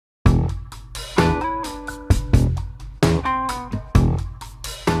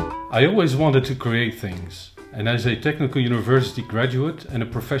I always wanted to create things, and as a technical university graduate and a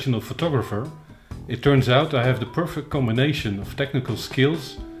professional photographer, it turns out I have the perfect combination of technical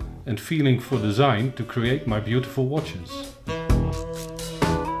skills and feeling for design to create my beautiful watches.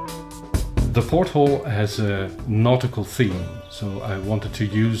 The Porthole has a nautical theme, so I wanted to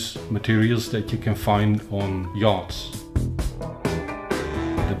use materials that you can find on yachts.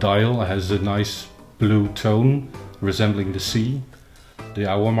 The dial has a nice blue tone resembling the sea. The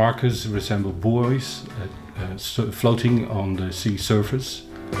hour markers resemble buoys floating on the sea surface.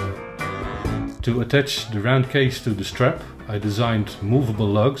 To attach the round case to the strap, I designed movable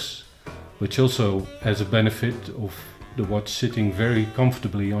lugs, which also has a benefit of the watch sitting very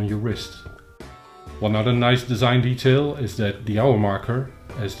comfortably on your wrist. One other nice design detail is that the hour marker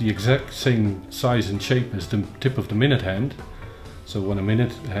has the exact same size and shape as the tip of the minute hand, so when a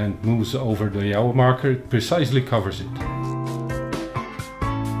minute hand moves over the hour marker, it precisely covers it.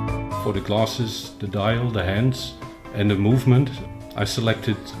 For the glasses, the dial, the hands and the movement, I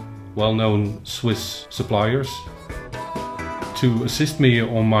selected well-known Swiss suppliers. To assist me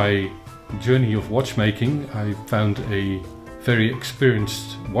on my journey of watchmaking, I found a very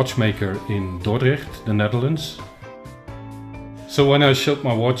experienced watchmaker in Dordrecht, the Netherlands. So when I showed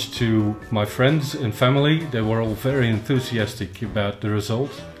my watch to my friends and family, they were all very enthusiastic about the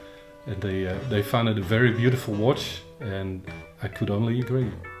result, and they found it a very beautiful watch, and I could only agree.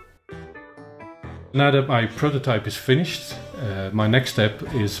 Now that my prototype is finished, my next step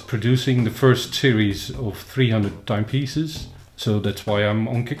is producing the first series of 300 timepieces, so that's why I'm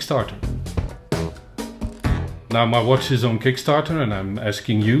on Kickstarter. Now my watch is on Kickstarter and I'm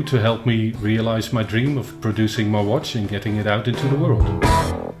asking you to help me realize my dream of producing my watch and getting it out into the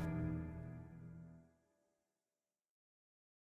world.